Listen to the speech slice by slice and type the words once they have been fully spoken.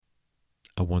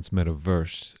I once met a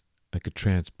verse that could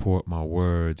transport my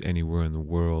words anywhere in the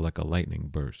world like a lightning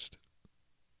burst.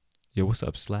 Yo, what's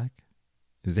up, Slack?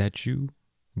 Is that you?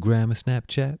 Grandma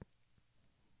Snapchat?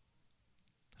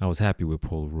 I was happy with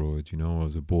Polaroids, I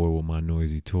was a boy with my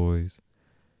noisy toys.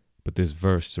 But this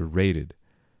verse serrated.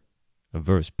 A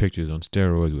verse pictures on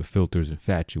steroids with filters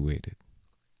infatuated.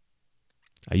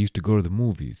 I used to go to the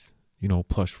movies,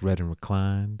 plush red and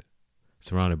reclined,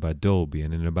 surrounded by Dolby,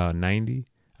 and in about 90,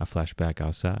 I flashed back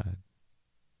outside.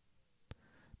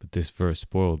 But this verse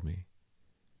spoiled me.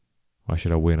 Why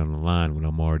should I wait on the line when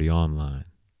I'm already online?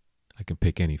 I can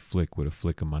pick any flick with a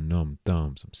flick of my numb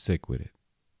thumbs. I'm sick with it.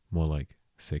 More like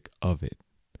sick of it.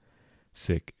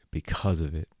 Sick because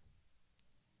of it.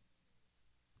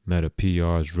 Meta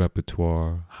PR's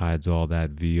repertoire hides all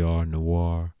that VR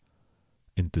noir.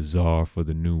 Intezar for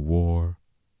the new war.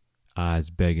 Eyes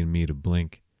begging me to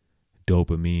blink.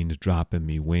 Dopamine's dropping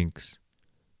me winks.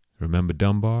 Remember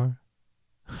Dunbar?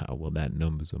 Well, that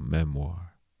number's a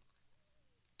memoir.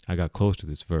 I got close to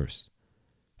this verse.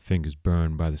 Fingers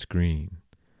burned by the screen.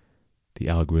 The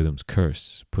algorithm's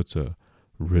curse puts a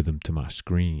rhythm to my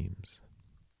screams.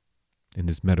 In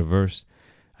this metaverse,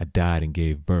 I died and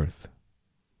gave birth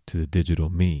to the digital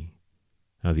me.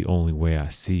 Now the only way I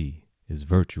see is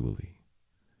virtually.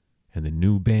 And the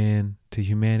new band to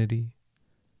humanity?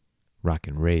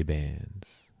 Rockin'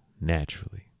 Ray-Bans,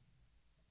 naturally.